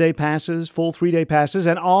for one-day passes, full 3-day passes,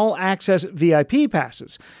 and all-access VIP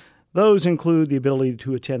passes. Those include the ability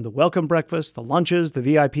to attend the welcome breakfast, the lunches, the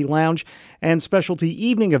VIP lounge, and specialty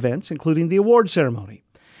evening events, including the award ceremony.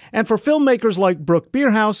 And for filmmakers like Brooke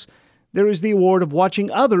Bierhaus, there is the award of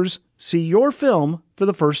watching others see your film for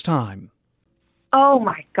the first time. Oh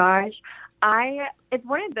my gosh. It's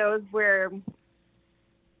one of those where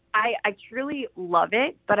I truly love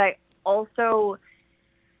it, but I also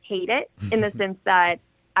hate it in the sense that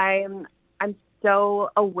I'm so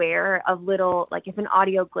aware of little, like if an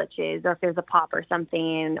audio glitches or if there's a pop or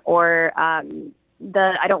something, or I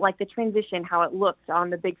don't like the transition, how it looks on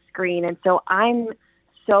the big screen. And so I'm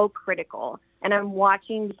so critical, and I'm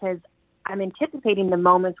watching because I'm anticipating the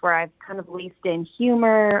moments where I've kind of laced in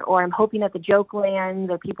humor, or I'm hoping that the joke lands,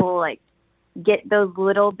 or people like get those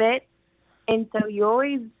little bits. And so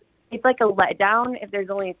it's like a letdown if there's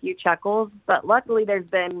only a few chuckles, but luckily there's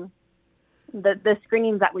been the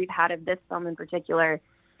screenings that we've had of this film in particular,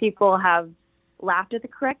 people have laughed at the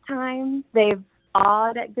correct times. They've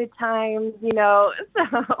awed at good times, so,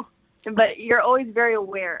 but you're always very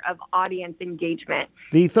aware of audience engagement.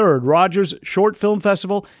 The third Rogers Short Film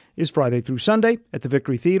Festival is Friday through Sunday at the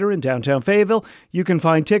Victory Theater in downtown Fayetteville. You can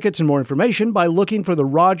find tickets and more information by looking for the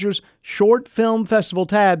Rogers Short Film Festival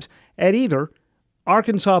tabs at either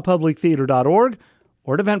arkansaspublictheater.org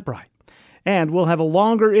or at Eventbrite. And we'll have a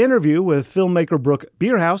longer interview with filmmaker Brooke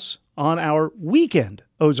Bierhaus on our weekend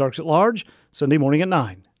Ozarks at Large, Sunday morning at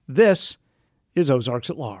 9. This is Ozarks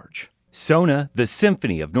at Large. SONA, the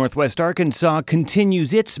Symphony of Northwest Arkansas,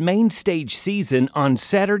 continues its main stage season on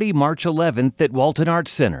Saturday, March 11th at Walton Arts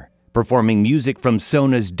Center, performing music from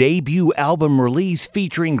SONA's debut album release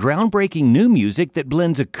featuring groundbreaking new music that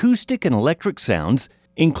blends acoustic and electric sounds,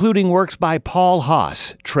 including works by Paul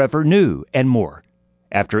Haas, Trevor New, and more.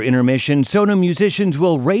 After intermission, SONA musicians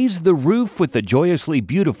will raise the roof with the joyously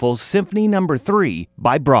beautiful Symphony No. 3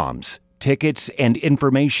 by Brahms. Tickets and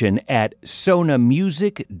information at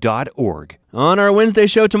sonamusic.org. On our Wednesday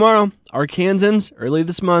show tomorrow, Arkansans early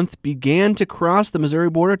this month began to cross the Missouri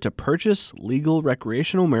border to purchase legal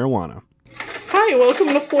recreational marijuana. Hi, welcome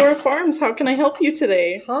to Flora Farms. How can I help you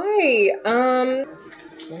today? Hi,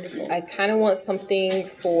 I kind of want something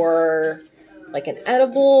for like an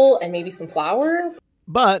edible and maybe some flour.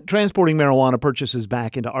 But transporting marijuana purchases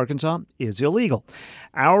back into Arkansas is illegal.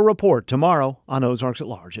 Our report tomorrow on Ozarks at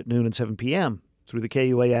Large at noon and 7 p.m. through the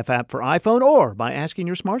KUAF app for iPhone or by asking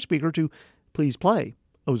your smart speaker to please play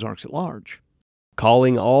Ozarks at Large.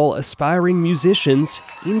 Calling all aspiring musicians,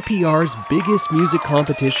 NPR's biggest music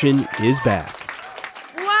competition is back.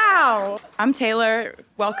 Wow! I'm Taylor.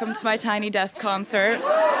 Welcome to my Tiny Desk concert.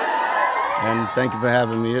 And thank you for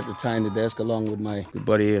having me at the Tiny Desk along with my good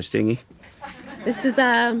buddy here, Stingy. This is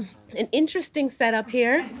an interesting setup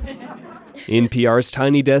here. NPR's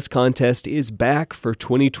Tiny Desk contest is back for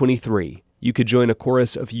 2023. You could join a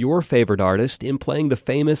chorus of your favorite artist in playing the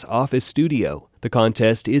famous Office Studio. The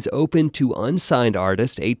contest is open to unsigned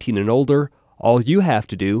artists 18 and older. All you have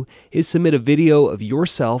to do is submit a video of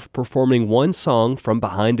yourself performing one song from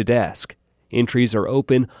behind a desk. Entries are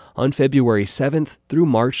open on February 7th through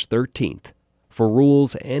March 13th. For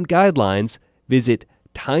rules and guidelines, visit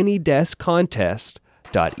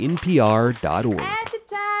tinydeskcontest.npr.org. At the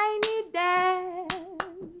Tiny Desk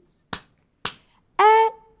at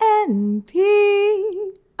NPR.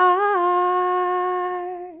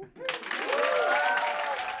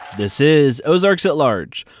 This is Ozarks at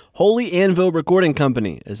Large. Holy Anvil Recording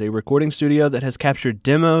Company is a recording studio that has captured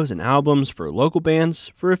demos and albums for local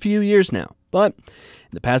bands for a few years now. But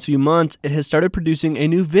in the past few months, it has started producing a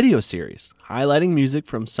new video series highlighting music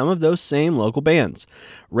from some of those same local bands.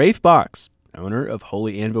 Rafe Box, owner of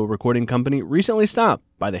Holy Anvil Recording Company, recently stopped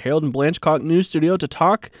by the Harold and Blanchcock News Studio to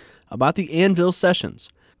talk about the Anvil sessions.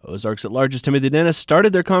 Ozarks at Large's Timothy Dennis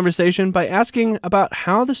started their conversation by asking about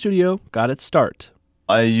how the studio got its start.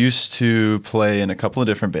 I used to play in a couple of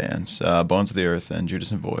different bands, Bones of the Earth and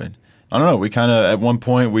Judas and Void. I don't know, we kind of, at one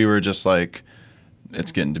point, we were just like,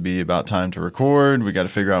 it's getting to be about time to record. We got to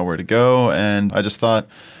figure out where to go. And I just thought,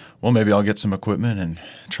 well, maybe I'll get some equipment and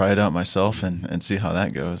try it out myself and see how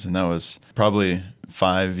that goes. And that was probably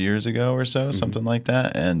 5 years ago or so, something like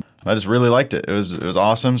that. And I just really liked it. It was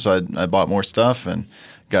awesome. So I bought more stuff and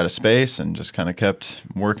got a space and just kind of kept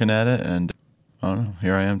working at it. And I don't know,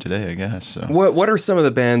 here I am today, I guess. So. What are some of the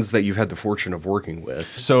bands that you've had the fortune of working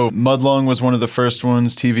with? So Mudlong was one of the first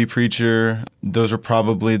ones, TV Preacher. Those were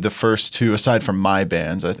probably the first two, aside from my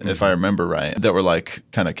bands, if I remember right, that were like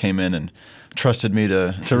kind of came in and trusted me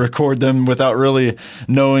to record them without really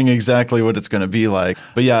knowing exactly what it's going to be like.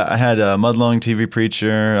 But yeah, I had Mudlong, TV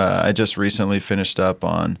Preacher. I just recently finished up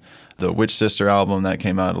on the Witch Sister album that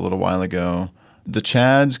came out a little while ago. The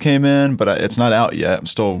Chads came in, but it's not out yet. I'm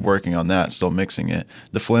still working on that, still mixing it.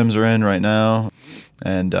 The Flims are in right now,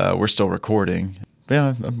 and we're still recording. yeah,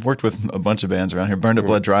 I've worked with a bunch of bands around here. Burned Up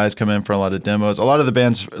Blood Dry has come in for a lot of demos. A lot of the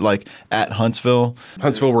bands like at Huntsville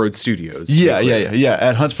Road Studios. Yeah.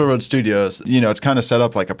 At Huntsville Road Studios, it's kind of set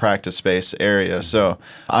up like a practice space area. So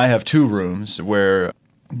I have 2 rooms where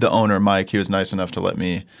the owner, Mike, he was nice enough to let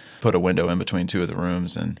me put a window in between 2 of the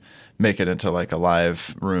rooms and make it into like a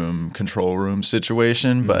live room, control room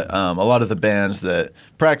situation. But a lot of the bands that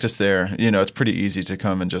practice there, it's pretty easy to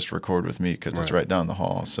come and just record with me because it's right down the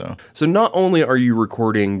hall. So not only are you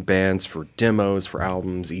recording bands for demos, for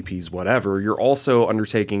albums, EPs, whatever, you're also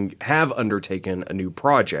have undertaken a new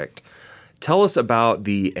project. Tell us about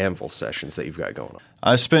the Anvil sessions that you've got going on.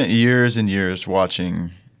 I spent years and years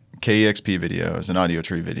watching KEXP videos and Audio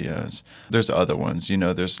Tree videos. There's other ones,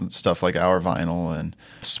 there's stuff like Our Vinyl and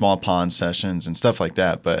Small Pond sessions and stuff like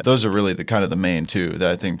that. But those are really the kind of the main 2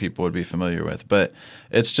 that I think people would be familiar with. But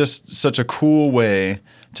it's just such a cool way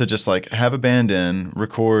to just like have a band in,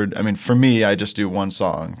 record. I mean, for me, I just do 1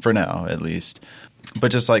 song for now, at least.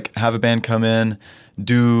 But just like have a band come in,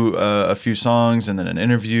 do a few songs and then an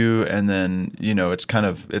interview, and then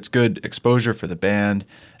it's good exposure for the band,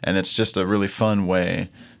 and it's just a really fun way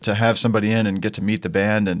to have somebody in and get to meet the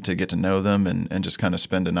band and to get to know them and just kind of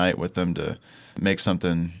spend a night with them to make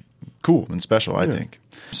something cool and special, I think.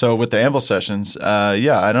 So with the Anvil sessions, I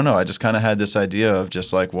don't know. I just kind of had this idea of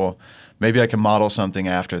just like, well, maybe I can model something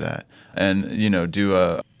after that and, do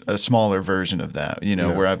a smaller version of that,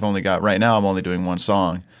 where I've only got, right now I'm only doing 1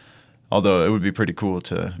 song. Although it would be pretty cool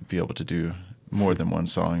to be able to do more than 1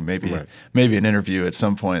 song. Maybe an interview at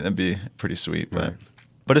some point. That'd be pretty sweet.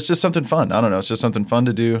 But it's just something fun. I don't know. It's just something fun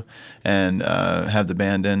to do and have the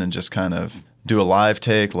band in and just kind of do a live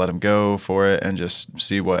take, let them go for it, and just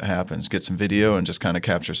see what happens. Get some video and just kind of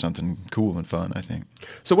capture something cool and fun, I think.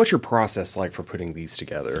 So what's your process like for putting these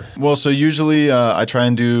together? Well, so usually I try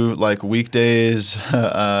and do like weekdays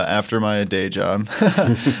after my day job.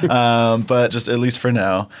 But just at least for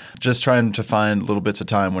now, just trying to find little bits of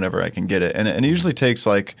time whenever I can get it. And it usually takes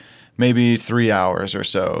like maybe 3 hours or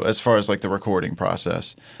so as far as like the recording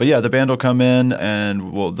process. But yeah, the band will come in and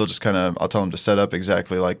they'll just I'll tell them to set up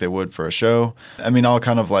exactly like they would for a show. I mean, I'll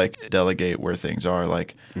kind of like delegate where things are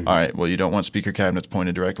like, all right, well, you don't want speaker cabinets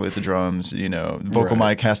pointed directly at the drums, vocal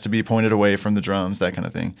mic has to be pointed away from the drums, that kind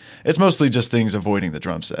of thing. It's mostly just things avoiding the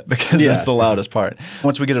drum set because that's the loudest part.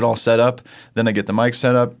 Once we get it all set up, then I get the mic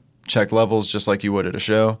set up, check levels just like you would at a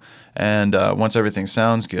show. And once everything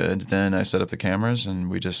sounds good, then I set up the cameras and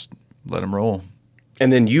we just let them roll.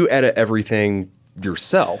 And then you edit everything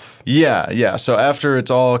yourself. Yeah. So after it's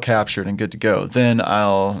all captured and good to go, then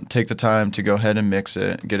I'll take the time to go ahead and mix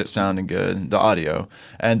it, get it sounding good, the audio.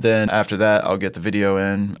 And then after that, I'll get the video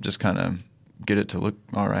in, just kind of get it to look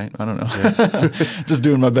all right. I don't know. Yeah. Just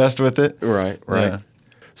doing my best with it. Right. Yeah.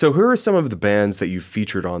 So who are some of the bands that you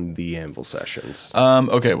featured on the Anvil sessions?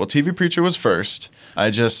 Okay, well, TV Preacher was first. I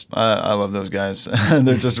love those guys.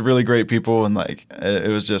 They're just really great people, and like it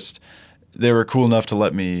was just, they were cool enough to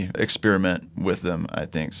let me experiment with them, I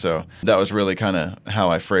think. So that was really kind of how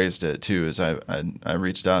I phrased it too, is I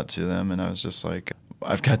reached out to them and I was just like,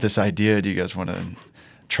 I've got this idea. Do you guys want to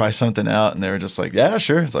try something out? And they were just like, yeah,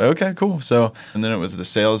 sure. It's like, okay, cool. So, and then it was the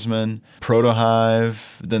Salesmen,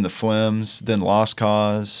 Protohive, then the Flims, then Lost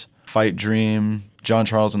Cause, Fight Dream, John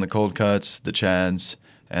Charles and the Cold Cuts, the Chads,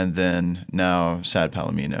 and then now Sad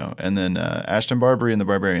Palomino. And then Ashton Barbary and the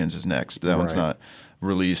Barbarians is next. That one's not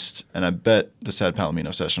released, and I bet the Sad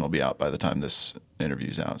Palomino session will be out by the time this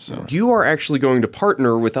interview's out. So you are actually going to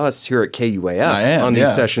partner with us here at KUAF on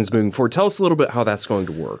these sessions moving forward. Tell us a little bit how that's going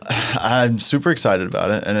to work. I'm super excited about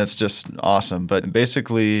it, and it's just awesome. But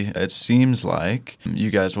basically, it seems like you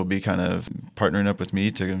guys will be kind of partnering up with me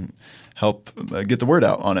to help get the word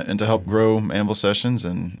out on it and to help grow Anvil Sessions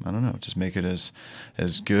and, I don't know, just make it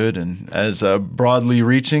as good and as broadly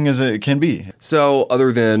reaching as it can be. So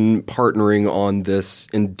other than partnering on this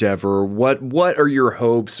endeavor, what are your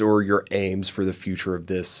hopes or your aims for the future of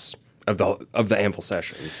this, of the Anvil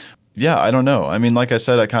Sessions? Yeah, I don't know. I mean, like I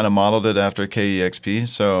said, I kind of modeled it after KEXP,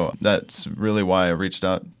 so that's really why I reached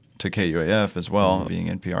out to KUAF as well, being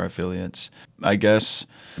NPR affiliates. I guess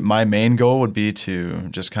my main goal would be to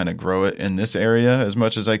just kind of grow it in this area as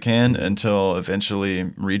much as I can until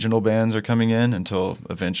eventually regional bands are coming in, until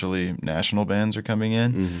eventually national bands are coming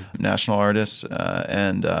in, national artists.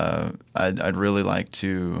 And I'd really like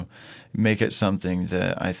to make it something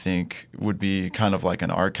that I think would be kind of like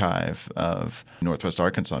an archive of Northwest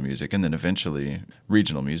Arkansas music, and then eventually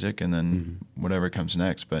regional music, and then whatever comes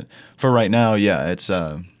next. But for right now, yeah,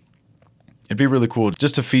 it'd be really cool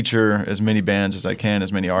just to feature as many bands as I can,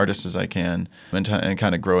 as many artists as I can, and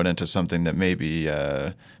kind of grow it into something that maybe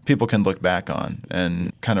people can look back on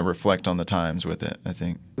and kind of reflect on the times with it, I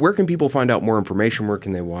think. Where can people find out more information? Where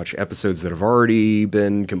can they watch episodes that have already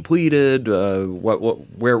been completed?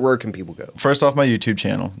 Where can people go? First off, my YouTube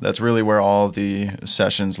channel. That's really where all the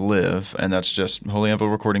sessions live, and that's just Holy Anvil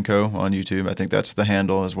Recording Co. on YouTube. I think that's the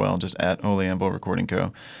handle as well, just at Holy Anvil Recording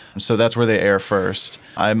Co. So that's where they air first.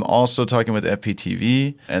 I'm also talking with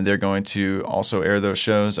FPTV, and they're going to also air those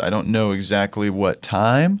shows. I don't know exactly what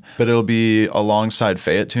time, but it'll be alongside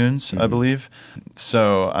Fayette Tunes, I believe.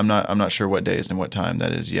 So I'm not sure what days and what time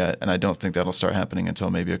that is yet, and I don't think that'll start happening until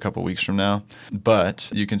maybe a couple weeks from now. But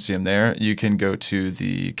you can see them there. You can go to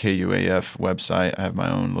the KUAF website. I have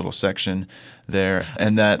my own little section there,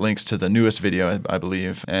 and that links to the newest video, I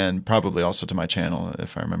believe, and probably also to my channel,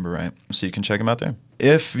 if I remember right. So you can check them out there.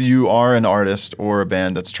 If you are an artist or a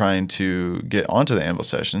band that's trying to get onto the Anvil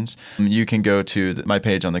Sessions, you can go to my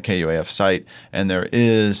page on the KUAF site, and there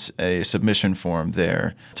is a submission form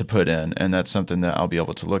there to put in, and that's something that I'll be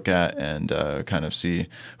able to look at and kind of see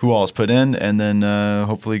who all is put in, and then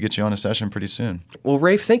hopefully get you on a session pretty soon. Well,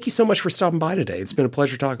 Rafe, thank you so much for stopping by today. It's been a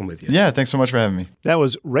pleasure talking with you. Yeah, thanks so much for having me. That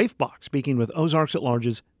was Rafe Bach speaking with Ozarks at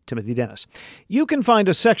Large's Timothy Dennis. You can find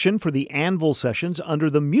a section for the Anvil Sessions under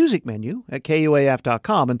the music menu at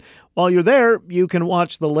KUAF.com. And while you're there, you can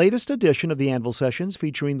watch the latest edition of the Anvil Sessions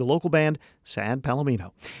featuring the local band Sad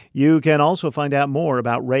Palomino. You can also find out more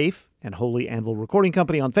about Rafe and Holy Anvil Recording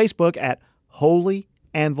Company on Facebook at Holy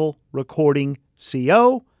Anvil Recording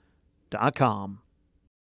Co.com.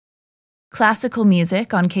 Classical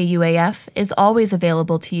music on KUAF is always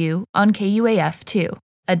available to you on KUAF2,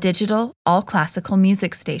 a digital, all-classical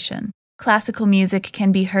music station. Classical music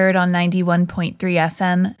can be heard on 91.3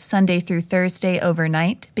 FM Sunday through Thursday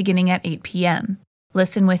overnight, beginning at 8 p.m.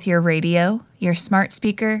 Listen with your radio, your smart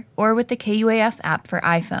speaker, or with the KUAF app for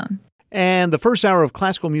iPhone. And the first hour of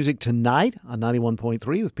classical music tonight on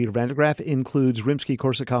 91.3 with Peter Vandergraff includes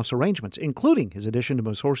Rimsky-Korsakoff's arrangements, including his addition to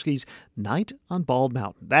Mussorgsky's Night on Bald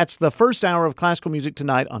Mountain. That's the first hour of classical music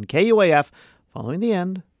tonight on KUAF, following the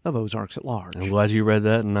end of Ozarks at Large. I'm glad you read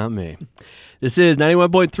that and not me. This is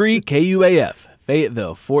 91.3 KUAF,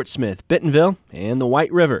 Fayetteville, Fort Smith, Bentonville, and the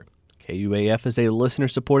White River. KUAF is a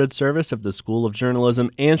listener-supported service of the School of Journalism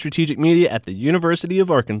and Strategic Media at the University of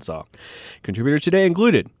Arkansas. Contributors today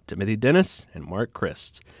included Timothy Dennis and Mark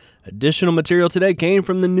Christ. Additional material today came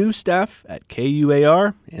from the new staff at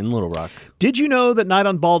KUAR in Little Rock. Did you know that Night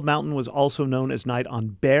on Bald Mountain was also known as Night on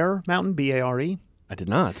Bear Mountain, B-A-R-E? I did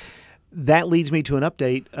not. That leads me to an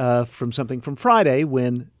update from something from Friday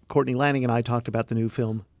when Courtney Lanning and I talked about the new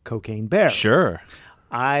film Cocaine Bear. Sure.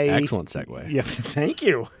 Excellent segue. Yeah, thank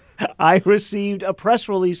you. I received a press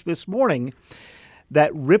release this morning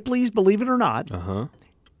that Ripley's, believe it or not,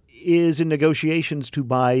 is in negotiations to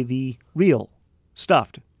buy the real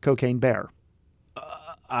stuffed Cocaine Bear.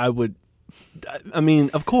 I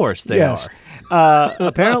mean, of course they are.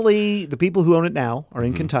 Apparently, the people who own it now are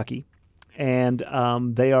in Kentucky, and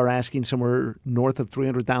they are asking somewhere north of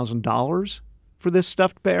 $300,000 for this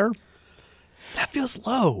stuffed bear. That feels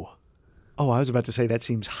low. Oh, I was about to say that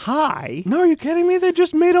seems high. No, are you kidding me? They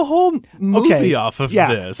just made a whole movie off of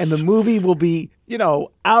this. And the movie will be,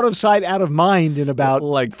 out of sight, out of mind in about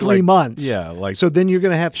 3 months. Yeah, so then you're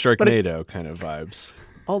going to have Sharknado kind of vibes.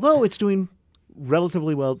 Although it's doing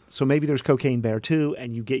relatively well, so maybe there's Cocaine Bear too,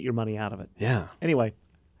 and you get your money out of it. Yeah. Anyway,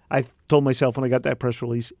 I told myself when I got that press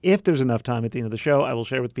release, if there's enough time at the end of the show, I will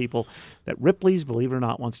share with people that Ripley's, believe it or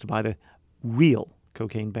not, wants to buy the real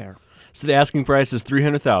Cocaine Bear. So the asking price is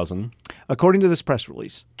 $300,000, according to this press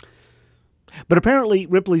release. But apparently,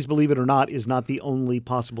 Ripley's, believe it or not, is not the only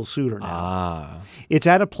possible suitor now. It's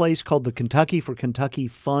at a place called the Kentucky for Kentucky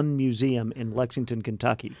Fun Museum in Lexington,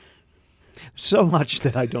 Kentucky. So much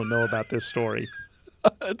that I don't know about this story.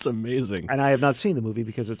 That's amazing. And I have not seen the movie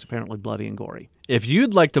because it's apparently bloody and gory. If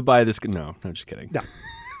you'd like to buy this, no, just kidding. No.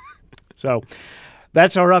 So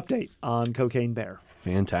that's our update on Cocaine Bear.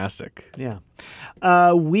 Fantastic. Yeah.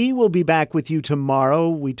 We will be back with you tomorrow.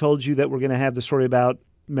 We told you that we're going to have the story about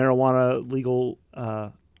marijuana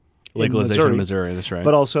legalization in Missouri. That's right.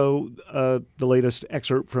 But also the latest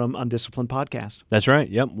excerpt from Undisciplined Podcast. That's right.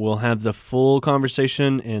 Yep. We'll have the full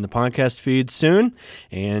conversation in the podcast feed soon,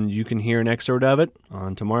 and you can hear an excerpt of it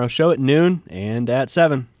on tomorrow's show at noon and at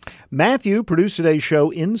 7. Matthew produced today's show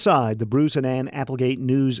inside the Bruce and Ann Applegate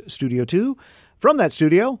News Studio 2. From that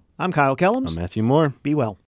studio, I'm Kyle Kellums. I'm Matthew Moore. Be well.